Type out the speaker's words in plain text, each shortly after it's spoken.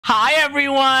Hi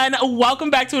everyone, welcome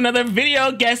back to another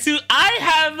video. Guess who I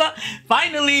have?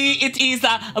 Finally, it is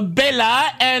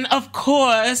Bella, and of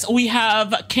course we have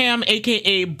𝐬𝐜𝐿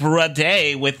aka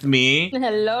BRADEYY with me.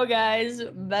 Hello guys,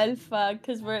 Belfa,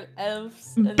 because we're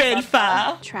elves.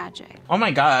 Belfa. Tragic. Oh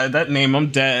my god, that name, I'm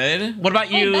dead. What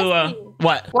about you?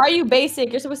 What? Why are you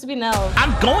basic? You're supposed to be an elf.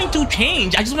 I'm going to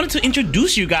change. I just wanted to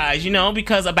introduce you guys, you know,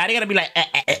 because a baddie gotta be like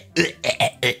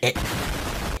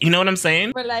you know what I'm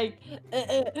saying? We're like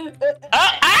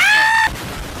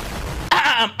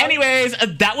anyways,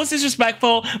 that was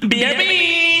disrespectful.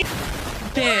 BRB.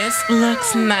 This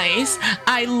looks nice.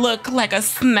 I look like a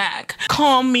snack.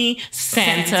 Call me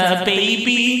Santa,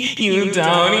 baby. You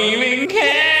don't even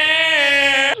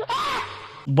care.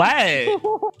 What?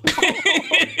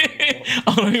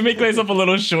 Oh, let me make myself a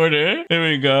little shorter. There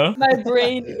we go. my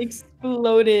brain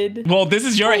exploded. Well, this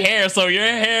is your hair, so your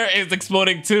hair is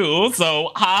exploding too.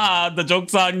 So, haha, the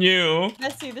joke's on you.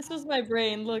 Let's see, this was my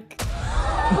brain. Look.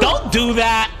 Don't do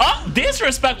that. Oh,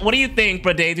 disrespect. What do you think,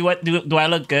 BRADEYY? Do I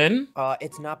look good?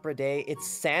 It's not BRADEYY. It's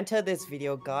Santa this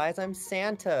video, guys. I'm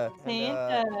Santa.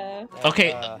 Santa.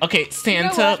 Okay,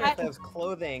 Santa. You know what? Those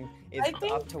clothing is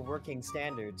up to working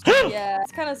standards. Yeah,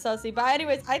 it's kind of sussy. But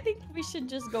anyways, I think we should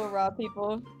just go rob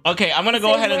people. Okay, I'm gonna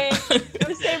go ahead and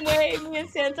the same way me and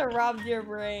Santa robbed your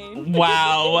brain.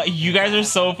 Wow, you guys are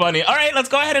so funny. All right, let's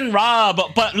go ahead and rob,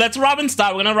 but let's rob in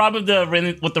style. We're gonna rob with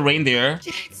the reindeer.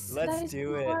 Let's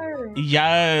do it.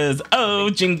 Yes. Oh,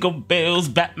 jingle bells,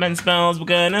 Batman spells. We're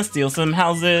gonna steal some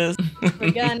houses.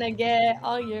 We're gonna get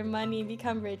all your money,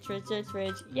 become rich, rich, rich,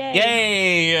 rich. Yay.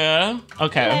 Yay.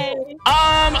 Okay. Yay.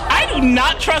 I do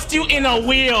not trust you in a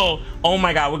wheel. Oh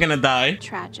my god, we're gonna die.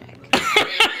 Tragic.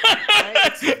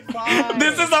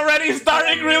 This is already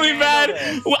starting really bad.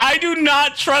 I do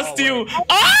not trust you.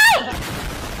 Oh!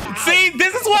 See,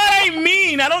 this is what I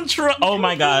mean. I don't trust. Oh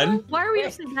my god. Why are we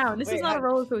upside down? This is not a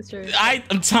roller coaster.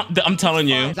 I'm telling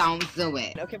you. Don't do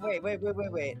it. Okay, wait.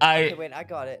 Okay, wait, I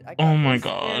got it. Oh my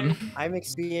god. I'm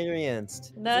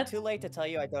experienced. That's Is it too late to tell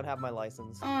you I don't have my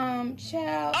license?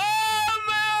 Child.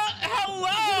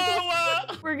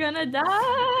 Hello. We're gonna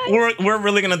die. We're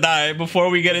really gonna die before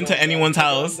we get into anyone's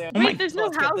house. Oh my. Wait, there's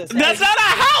no house. That's not a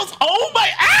house. Oh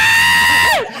my.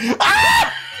 Ah!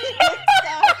 Ah!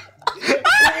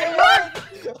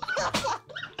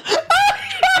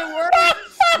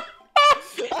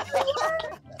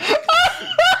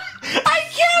 I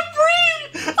can't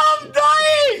breathe! I'm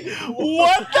dying!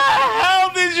 What the hell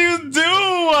did you do?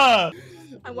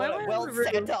 Well,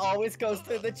 Santa always goes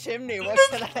through the chimney. What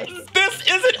can I say? This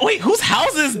isn't. Wait, whose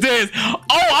house is this? Oh,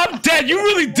 I'm dead. You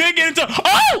really did get into.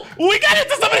 Oh, we got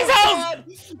into somebody's house.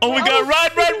 Oh my god,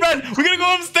 run. We're gonna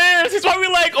go upstairs. That's why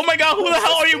we're like, oh my god, who the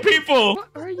hell are you people? What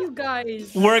are you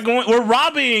guys? We're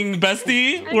robbing,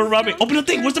 bestie. We're robbing. Open the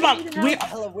thing. Where's the mom? Where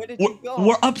did you go?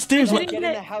 We're upstairs. Get in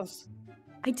the house.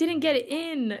 I didn't get it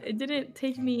in. It didn't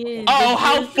take me in. Oh,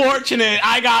 how fortunate!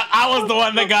 I was the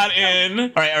one that got in. All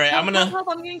right. I'm gonna. Help,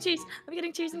 I'm getting chased. I'm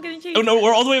getting chased. Oh no,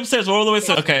 we're all the way upstairs.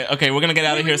 Okay, we're gonna get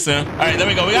out of here soon. All right, there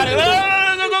we go. We got it. Go.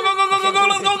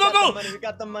 Let's go. We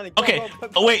got the money. Okay.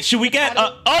 Oh wait, should we get?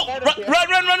 Run!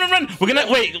 We're gonna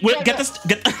wait. Get the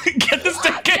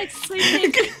staircase.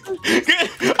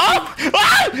 Oh!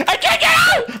 I can't get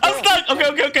out! I'm stuck.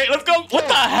 Okay. Let's go. What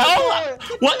the hell?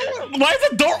 What? Why is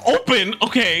the door open?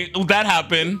 Okay, that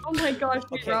happened. Oh my gosh,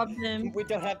 we robbed him. We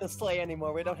don't have to slay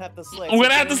anymore. We're gonna have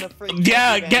to.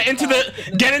 Yeah, get into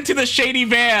the shady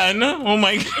van. Oh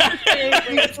my god.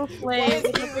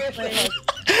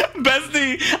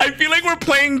 Bestie, I feel like we're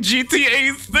playing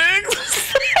GTA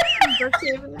 6.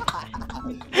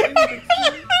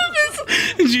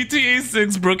 GTA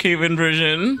 6 Brookhaven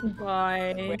version.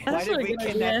 Why? Why did we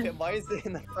kidnap him? Why is he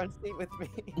in the front seat with me?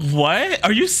 What?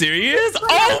 Are you serious?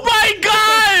 Oh my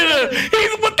god!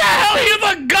 What the hell? He has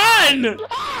a gun!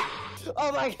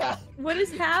 Oh my god! What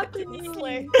is happening?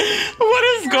 What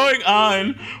is going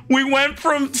on? We went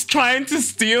from trying to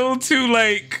steal to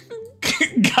like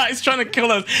guys trying to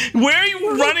kill us. Where are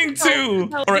you running to?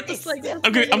 All right.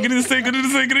 Okay, I'm getting this thing. Go.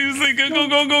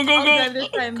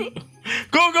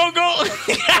 Go.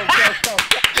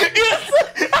 Yes.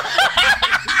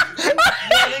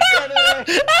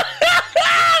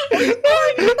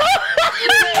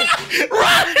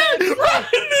 Run!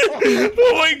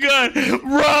 Oh my god,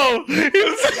 bro!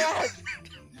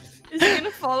 Is he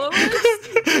gonna follow us?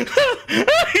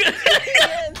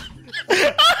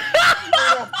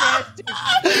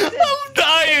 I'm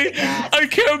dying! I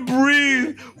can't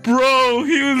breathe! Bro,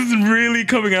 he was really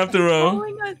coming after us. Oh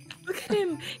my god.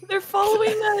 him. They're following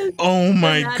us. Oh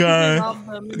my god.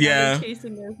 Yeah.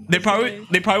 They probably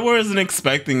wasn't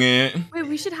expecting it. Wait,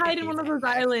 we should hide in one of those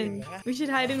islands. We should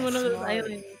hide in one of those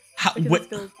islands.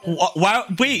 Wait, why?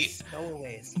 Wait.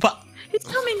 But he's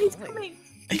coming. He's coming.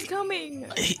 He's coming.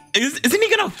 Isn't he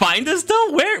gonna find us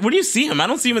though? Where do you see him? I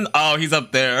don't see him in. Oh, he's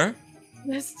up there.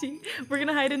 Bestie, we're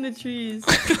gonna hide in the trees.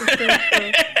 Cause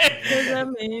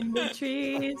I'm in the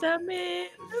trees. I'm in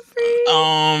the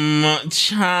trees.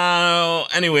 Child.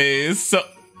 Anyways, so.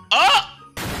 Oh.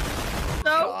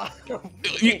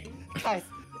 Guys,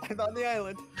 I'm on the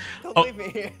island. Don't leave me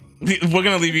here. We're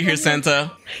gonna leave you here,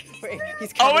 Santa. Wait,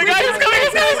 he's coming. Oh my god, he's coming!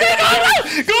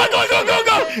 Go!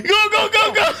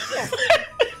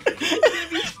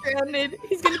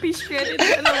 He's gonna be stranded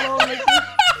and alone.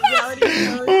 I'm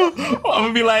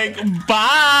gonna be like,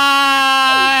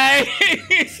 bye!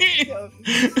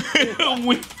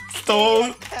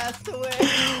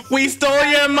 We stole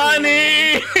your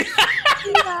money!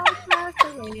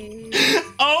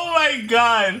 Oh my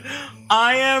god!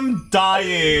 I am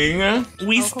dying.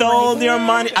 We stole your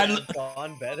money.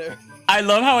 I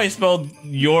love how I spelled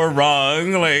 "you're"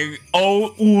 wrong. Like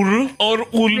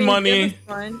money.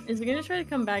 Is he gonna try to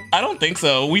come back? I don't think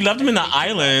so. We left him in the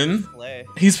island.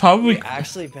 He's probably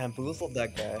actually bamboozled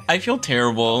that guy. I feel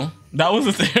terrible. That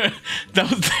was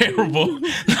terrible.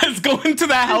 Let's go into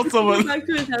that house. Go back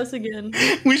to his house again.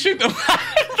 We should go.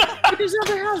 There's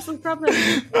another house. Let's probably.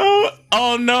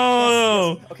 Oh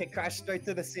no! Okay, crash straight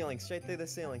through the ceiling. Straight through the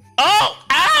ceiling. Oh!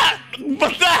 Ah!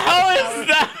 What the hell is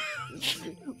that?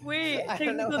 Wait, I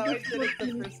don't know how I did it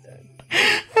the first time.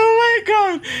 Oh my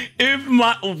god!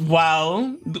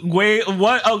 Wait,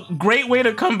 what a great way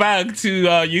to come back to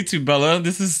YouTube, Bella.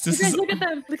 This is. Look at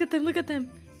them! Look at them! Look at them!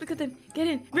 Look at them! Get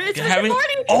in! It's having.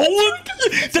 Oh!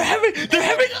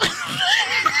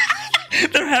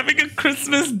 They're having a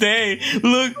Christmas day.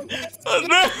 Look. What?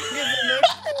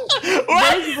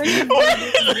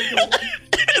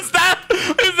 Is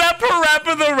that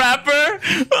Parappa the Rapper?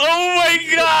 Oh my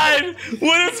god!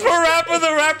 What is Parappa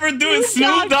the Rapper doing?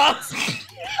 Snoop Dogg?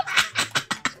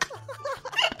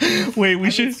 Wait,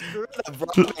 we should.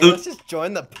 Let's just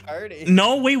join the party.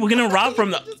 No, wait, we're gonna rob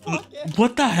from the.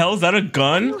 What the hell? Is that a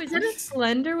gun? Oh, is that a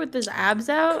Slender with his abs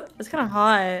out? That's kind of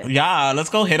hot. Yeah, let's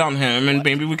go hit on him and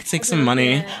maybe we can take some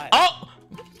money. Oh!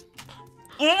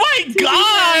 Oh my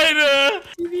god!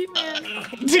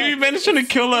 TV Man is trying to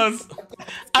kill us.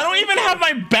 I don't even have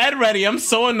my bed ready. I'm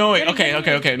so annoyed. Okay.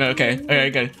 Okay,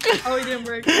 good. Oh, it didn't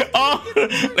work. Oh,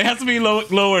 it has to be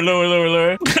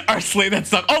lower. Our sleigh that's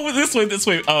stuck. Oh, this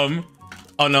way. Oh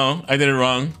no, I did it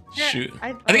wrong. Shoot.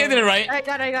 I think I did it right. I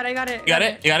got it. You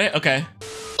got it? Okay.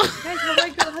 Guys, how do I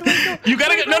go? You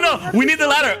gotta go. No. We need the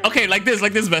ladder. Okay, like this,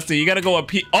 bestie. You gotta go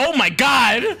up here. Oh my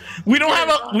god. We don't have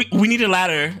a. We need a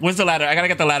ladder. Where's the ladder? I gotta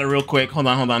get the ladder real quick. Hold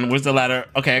on. Where's the ladder?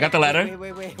 Okay, I got the ladder.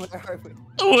 Wait. Where are we?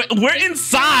 We're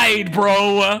inside,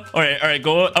 bro. All right.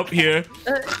 Go up here.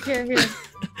 Here.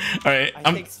 All right.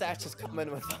 I think Satch is coming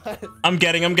with us. I'm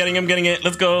getting it.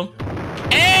 Let's go.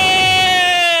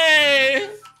 Hey!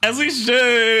 As we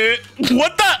should.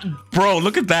 What the? Bro,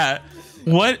 look at that.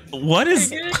 What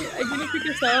is? I'm gonna pick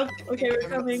us up. Okay, we're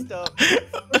coming.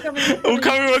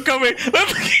 We're coming.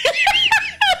 Let's.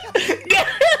 I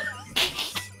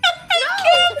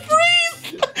can't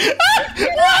breathe.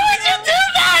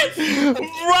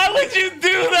 Why would you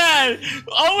do that?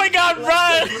 Oh my god,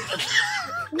 run!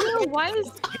 No, why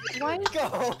is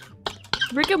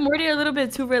Rick and Morty are a little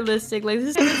bit too realistic. Like, this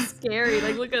is kind of scary.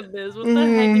 Like, look at this. What the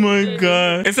heck? Oh my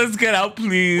god. It says get out,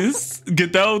 please.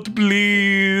 Get out,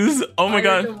 please. Oh my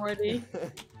god. Rick and Morty.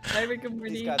 Hi, Rick and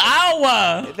Morty.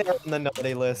 Ow! They're on the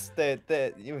naughty list.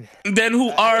 Then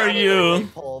who are you?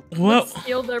 What?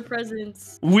 Steal their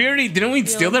presents. Didn't we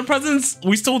steal their presents?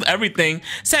 We stole everything.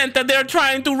 Santa, they're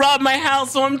trying to rob my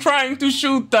house, so I'm trying to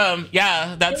shoot them.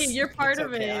 Yeah, that's. Hey, you're part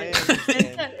of it.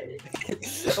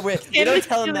 Wait, you don't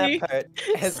tell him that part.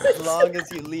 As long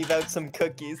as you leave out some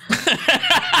cookies.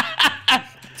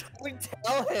 We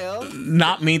tell him.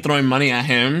 Not me throwing money at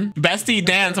him. Bestie,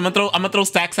 dance. I'm gonna throw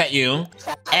stacks at you.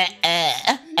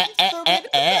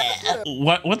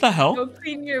 What the hell? Go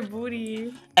clean your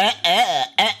booty.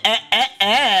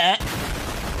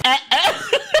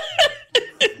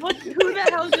 Who the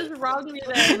hell just robbed me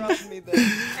then? I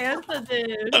answered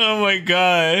this. Oh my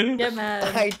god. Get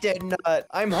mad. I did not.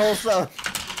 I'm wholesome.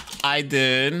 I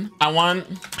did. Oh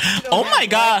my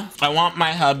god. I want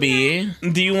my hubby.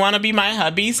 Do you want to be my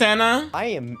hubby, Santa? I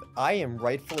am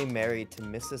rightfully married to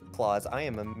Mrs. Claus. I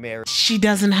am a married. She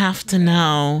doesn't have to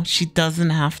know.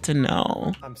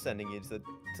 I'm sending you to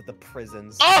the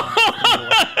prisons. Oh!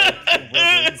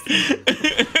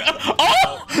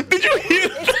 Oh! Did you hear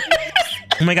that?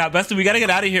 my god, Bestie, we gotta get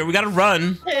out of here. We gotta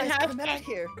run. Guys, come out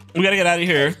here. We gotta get out of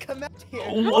here. Come out here.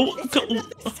 Oh, It's another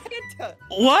Santa.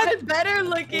 what? That's better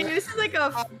looking. This is like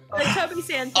a chubby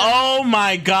Santa. Oh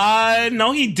my god.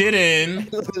 No, he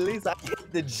didn't. At least I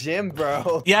hit the gym,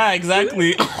 bro. Yeah,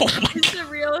 exactly. Oh my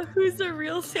Who's the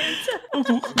real Santa?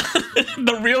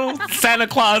 the real Santa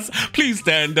Claus. Please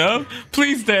stand up.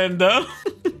 Please stand up.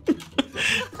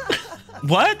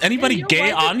 What? Anybody Hey, yo,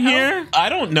 gay why on the hell? here? I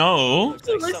don't know. Looks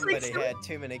like Looks like somebody some- had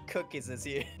too many cookies this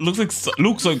year. Looks like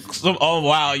some. Oh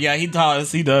wow, yeah, he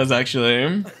does. He does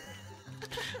actually.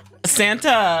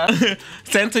 Santa,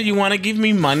 Santa, you want to give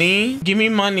me money? Give me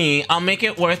money. I'll make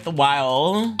it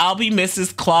worthwhile. I'll be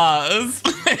Mrs. Claus.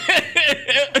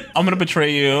 I'm gonna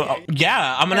betray you.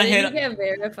 Yeah, I'm gonna You hit. get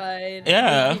verified.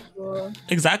 Yeah. Cool.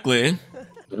 Exactly.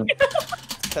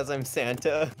 Because I'm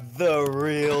Santa, the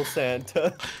real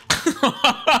Santa.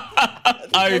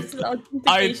 That's the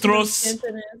authentication of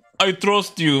Santa-ness. I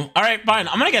trust you. All right, fine.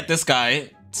 I'm gonna get this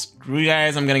guy. Screw you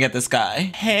guys. I'm gonna get this guy.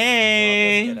 Let's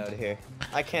Hey. get out of here.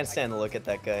 I can't stand to look at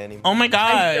that guy anymore. Oh my I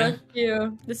god. trust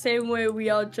you the same way we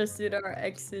all trusted our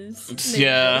exes.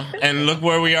 Yeah. And look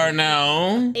where we are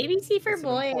now. ABC for It's an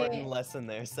important boy. lesson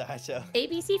there, Sasha.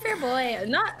 ABC for boy.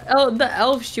 Not the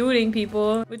elf shooting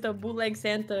people with the bootleg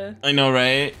Santa. I know,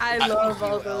 right? I love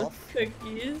all you, those elf.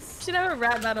 cookies. Should have a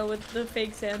rap battle with the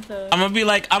fake Santa. I'm gonna be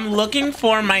like, I'm looking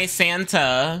for my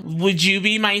Santa. Would you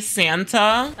be my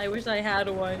Santa? I wish I had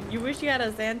one. You wish you had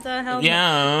a Santa helmet?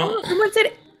 Yeah. Oh,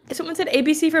 someone said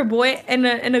ABC for boy, and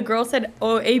a girl said,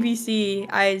 oh, ABC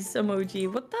eyes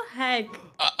emoji. What the heck?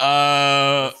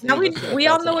 Now we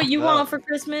all know what you want for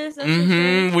Christmas. That's for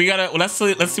sure. We gotta let's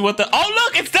see what the. Oh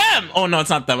look, it's them. Oh no, it's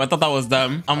not them. I thought that was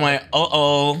them. I'm like,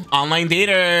 online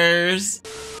daters.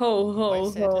 Ho Why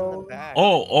ho Santa in the ho. back?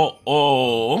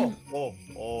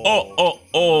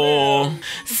 Oh,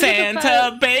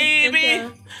 Santa baby.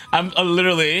 Santa. I'm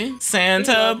literally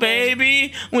Santa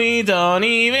baby. We don't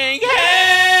even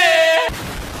care.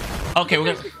 Okay, we're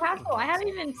Where's gonna. the castle? I haven't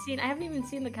even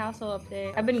seen the castle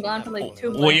update. I've been gone for like 2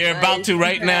 months. Well, you're about to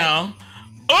right now.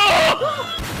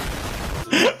 Oh!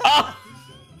 Oh!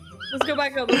 Let's go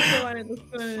back up. Let's go on it. Let's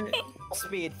go on it.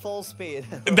 Full speed.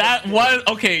 That was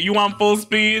okay. You want full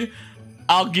speed?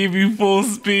 I'll give you full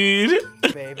speed.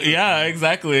 Baby. Yeah,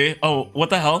 exactly. Oh, what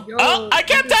the hell? Yo, Oh, I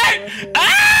can't this is die! awesome.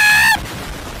 Ah!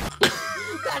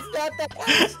 That's not that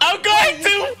fast. I'm going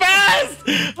too fast!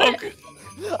 Okay.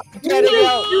 Get it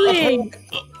out. What are you doing?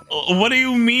 What do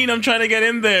you mean I'm trying to get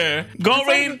in there? Go,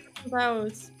 Rain!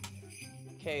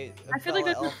 Okay. I feel like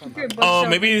there's a secret Oh, bookshelf in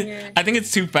maybe here. I think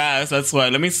it's too fast. That's why.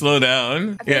 Let me slow down. I feel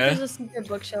like Yeah. there's a secret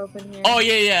bookshelf in here. Oh,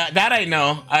 yeah. That I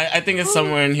know. I think it's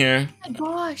somewhere in here. Oh my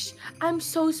gosh, I'm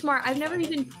so smart. I've never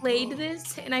even played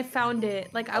this and I found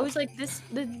it. Like I was like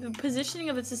the positioning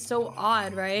of this is so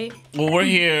odd, right? Well, we're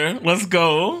here. Let's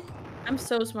go. I'm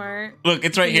so smart. Look,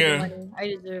 it's right I need the here. money. I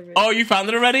deserve it. Oh, you found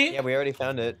it already? Yeah, we already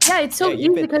found it. Yeah, it's so Yeah,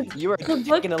 easy because you were look,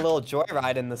 taking a little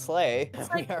joyride in the sleigh. it's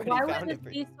We like, already why would found this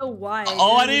it. be so wide?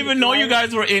 Oh, I didn't even know you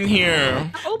guys were in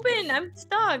here. Open, I'm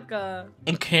stuck.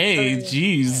 Okay,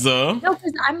 jeez. No,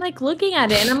 because I'm like looking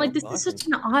at it and I'm like, this is such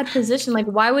an odd position. Like,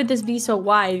 why would this be so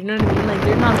wide? You know what I mean? Like,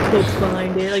 there's not clips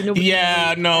behind it. Like, nobody.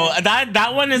 Yeah, no,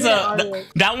 that one is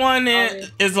that one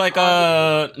is like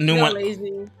a new one.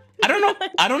 Lazy.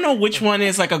 I don't know which one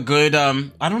is like a good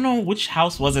I don't know which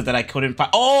house was it that I couldn't find.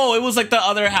 Oh, it was like the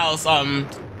other house.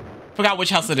 Forgot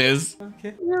which house it is.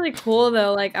 It's really cool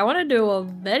though. Like, I want to do a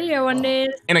video one day.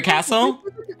 In a castle?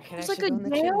 There's like a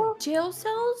jail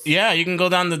cells. Yeah, you can go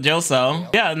down the jail cell.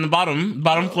 Yeah, in the bottom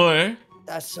floor.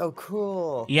 That's so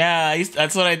cool. Yeah,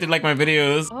 that's what I did like my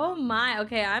videos. Oh my.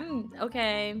 Okay, I'm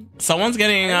okay. Someone's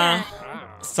getting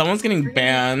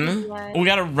banned. We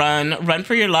gotta run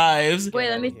for your lives. Wait,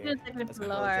 let me see the second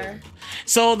floor.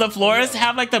 So the floors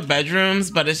have like the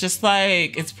bedrooms, but it's just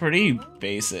like it's pretty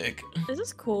basic. This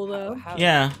is cool though.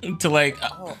 Yeah, to like.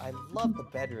 Oh, I love the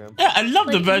bedroom. Yeah, I love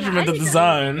the Like, bedroom and the nice.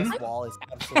 design. This wall is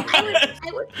absolutely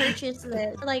I would purchase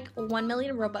this for like 1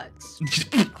 million Robux.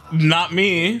 Not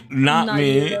me. Not Not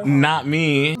me. you. Not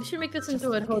me. We should make this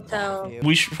into a hotel.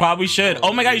 We probably should.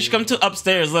 Oh my god, you should come to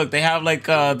upstairs. Look, they have like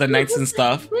the nights and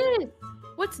stuff.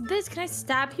 What's this? Can I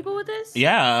stab people with this?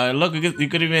 Yeah, look, you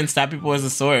could even stab people with a I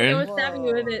sword. was stabbing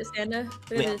you with it, Santa.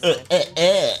 Look at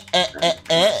this.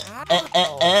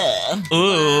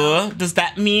 Ooh, does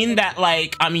that mean that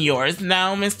like I'm yours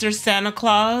now, Mr. Santa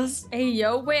Claus? Hey,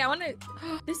 yo, wait, I want to.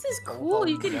 This is cool.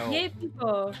 You can hit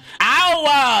people.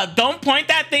 Ow! Don't point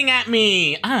that thing at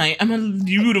me. I am a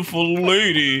beautiful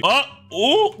lady. Oh,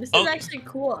 Oh, This is actually a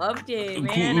cool update,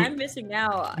 man. I'm missing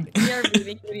out. BRB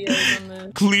make videos on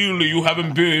this. Clearly, you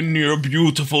haven't been near a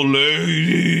beautiful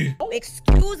lady. Oh,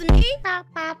 excuse me?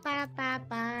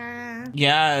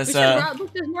 Yes. We should rob.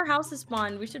 Look, there's more houses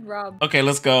spawned. We should rob. Okay,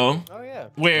 let's go. Oh yeah.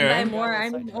 Where? Buy more.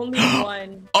 I'm only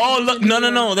one. Oh, look.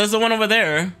 No. There's the one over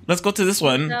there. Let's go to this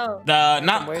one. No.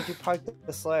 Where did you park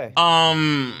the sleigh?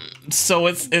 So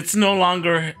it's no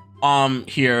longer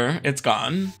here. It's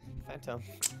gone. Phantom.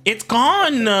 It's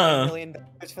gone. $1 million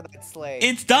for that sleigh.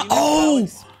 It's done. Do you know how Oh.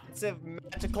 expensive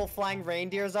magical flying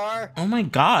reindeers are? Oh my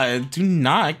God! Do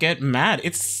not get mad.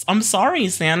 I'm sorry,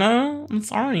 Santa. I'm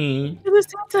sorry.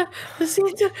 The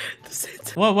Santa.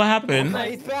 What happened? Oh,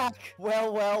 he's back.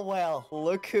 Well.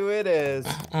 Look who it is.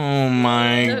 Oh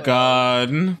my God.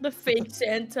 The fake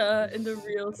Santa and the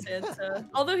real Santa.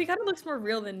 Although he kind of looks more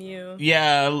real than you.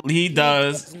 Yeah, he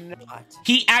does. Not.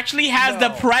 He actually has the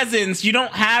presents. You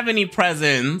don't have any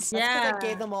presents. That's Yeah. because I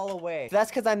gave them all away.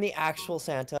 That's because I'm the actual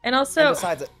Santa. And also, And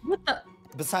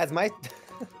besides my...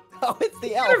 oh, it's the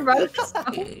You're elf.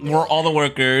 right. We're all the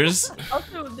workers.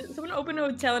 Also, someone opened a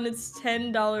hotel and it's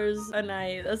 $10 a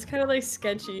night. That's kind of like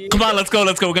sketchy. Come on, let's go.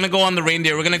 We're gonna go on the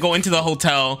reindeer. We're gonna go into the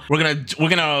hotel. We're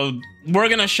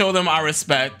gonna show them our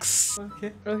respects.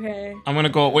 Okay. I'm gonna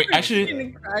go. Wait,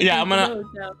 actually, yeah, I'm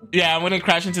gonna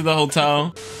crash into the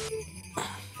hotel.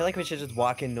 I feel like we should just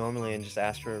walk in normally and just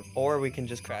ask for, or we can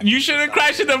just crash. You shouldn't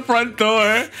crash in the front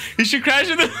door. You should crash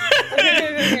in the.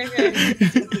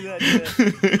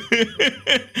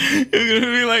 You're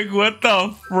gonna be like, what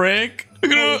the frick?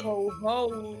 Ho, ho,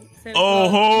 ho. Santa Oh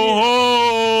Claus.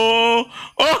 ho ho!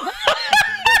 Oh.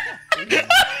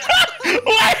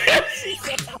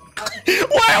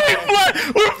 Why are we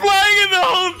flying? We're flying in the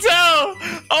hotel.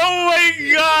 Oh my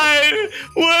God!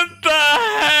 What the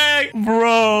heck,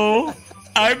 bro?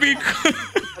 I be.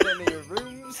 Your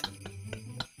rooms.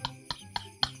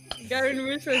 You got in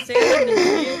rooms for Santa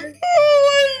this year. Oh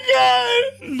my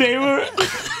God! They were.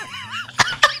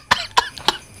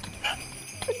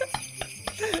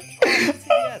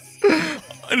 Yes.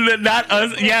 Not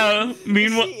us. Yeah.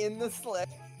 Meanwhile, Is she in the sleigh?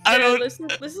 I don't. Let's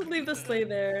just leave the sleigh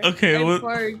there. Okay, And well,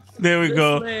 park there we the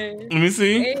go. sleigh. Let me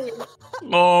see. Hey,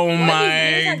 Oh Why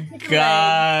my did you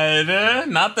God!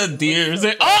 Not the deer. Is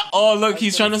it? Oh, look,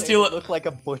 he's trying to steal it. Look like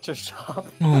a butcher shop.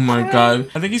 Oh my God!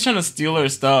 I think he's trying to steal her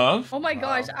stuff. oh my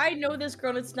gosh, I know this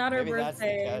girl. It's not her Maybe that's the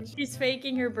birthday. catch. She's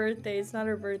faking her birthday. It's not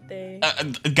her birthday.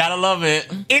 Gotta love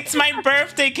it. It's my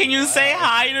birthday. Can you say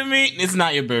hi to me? It's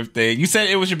not your birthday. You said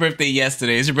it was your birthday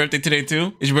yesterday. Is your birthday today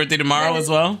too? Is your birthday tomorrow as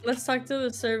well? Let's talk to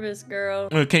the service girl.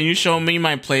 Can you show me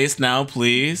my place now,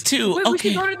 please? Two. Wait, we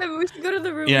Okay. should go to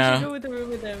the room. Yeah. We should go with the room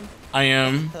with him. I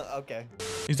am. Okay.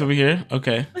 He's over here.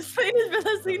 Okay. Let's play in his bed.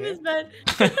 Let's sleep in his bed.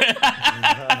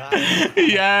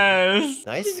 Yes.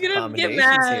 Nice He's gonna get accommodations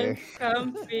mad. here.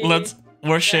 Comfy.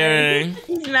 We're sharing.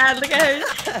 He's mad. Look at him.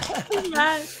 He's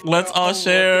mad. Let's all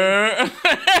share.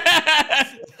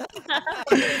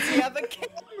 Does he have a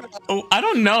camera? Oh, I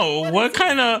don't know.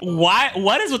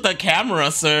 What is with the camera,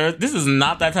 sir? This is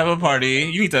not that type of party.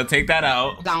 You need to take that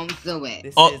out. Don't do it.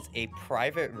 This Oh. is a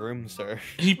private room, sir.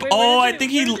 Wait, I where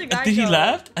think did the guy did he go?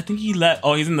 left? I think he left.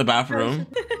 Oh, he's in the bathroom.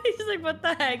 He's like, what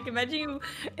the heck?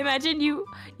 Imagine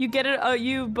you get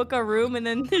you book a room and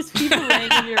then there's people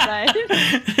laying in your bed.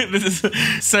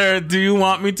 Sir, do you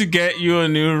want me to get you a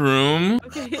new room?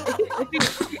 Okay,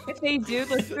 if they do,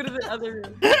 let's go to the other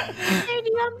room. Hey, do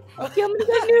you want me to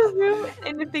get a new room?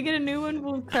 And if they get a new one,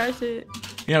 we'll crash it.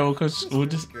 Yeah, we'll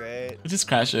just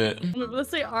crash it. Let's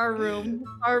say our room,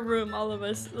 all of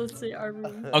us. Let's say our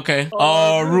room. Okay.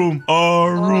 Our Our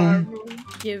Our room.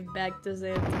 Give back to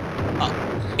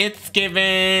Santa. It's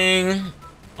giving.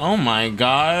 Oh my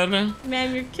God.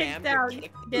 Man, you're kicked out.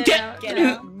 Get out. Get Get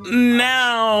out.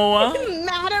 now.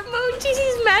 Mad at Mochi.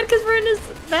 He's mad because we're in his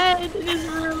bed, in his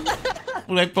room.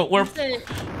 Like, but we're. Listen,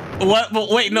 What? But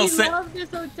wait, no. we love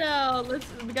this hotel.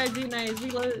 We gotta be nice.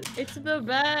 We love it's the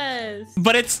best.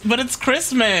 But it's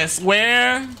Christmas.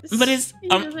 Where? But it's. He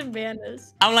doesn't ban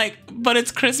us. I'm like, but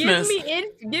it's Christmas.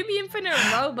 Give me infinite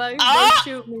Robux. Ah!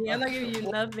 Don't shoot me. I'm not giving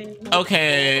you nothing.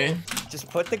 Okay. Just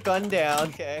put the gun down,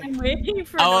 okay? I'm waiting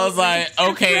for. I was like,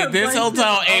 okay, this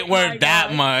hotel ain't Oh my worth that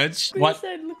God. much. Look What?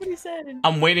 Look what he said.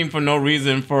 I'm waiting for no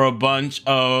reason for a bunch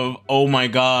of. Oh my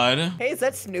God. Hey, is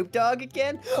that Snoop Dogg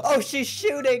again? Oh, she's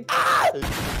shooting! Ah!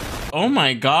 Oh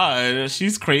my God.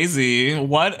 She's crazy.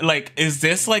 What? Like, is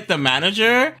this like the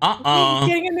manager? He's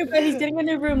getting a new bed. He's getting a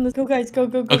new room. Let's go, guys. Go.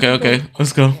 Okay.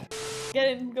 Let's go. Get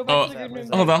in. Go back to the green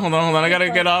room. Hold on. I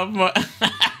gotta get off my.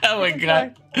 Oh my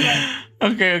God.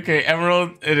 Okay.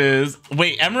 Emerald it is.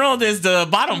 Wait, Emerald is the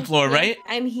bottom floor, right?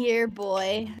 I'm here,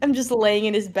 boy. I'm just laying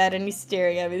in his bed and he's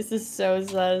staring at me. This is so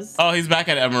sus. Oh, he's back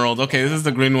at Emerald. Okay, this is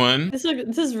the green one. This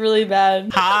is really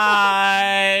bad.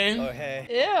 Hi. Oh, hey.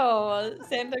 Ew,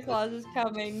 Santa Claus is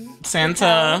coming.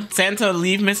 Santa,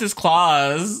 leave Mrs.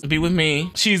 Claus. Be with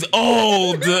me. She's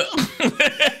old. He's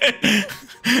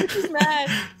mad.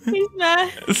 He's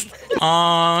mad.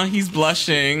 Aw, he's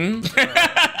blushing.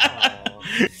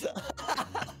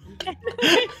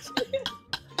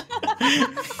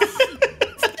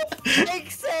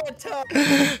 Fake Santa!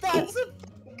 That's a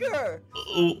fucker!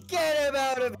 Get him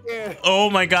out of here! Oh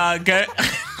my god,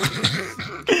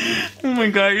 oh my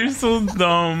god, you're so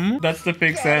dumb. That's the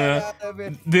fake Santa.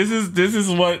 This is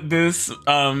what this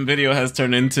video has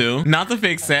turned into. Not the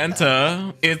fake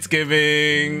Santa. It's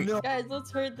giving. No. Guys,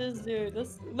 let's hurt this dude.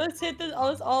 Let's hit this.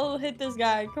 Let's all hit this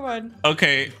guy. Come on.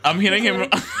 Okay, I'm hitting him.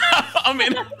 I'm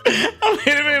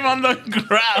hitting him on the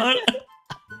ground.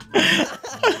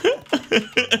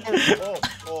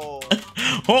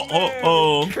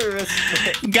 Oh.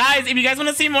 Guys, if you guys want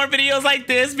to see more videos like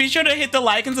this, be sure to hit the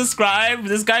like and subscribe.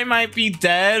 This guy might be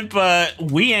dead, but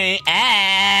we ain't.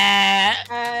 Hey.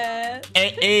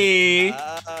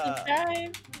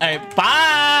 All right,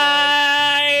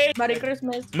 bye. Merry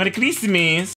Christmas. Merry Christmas.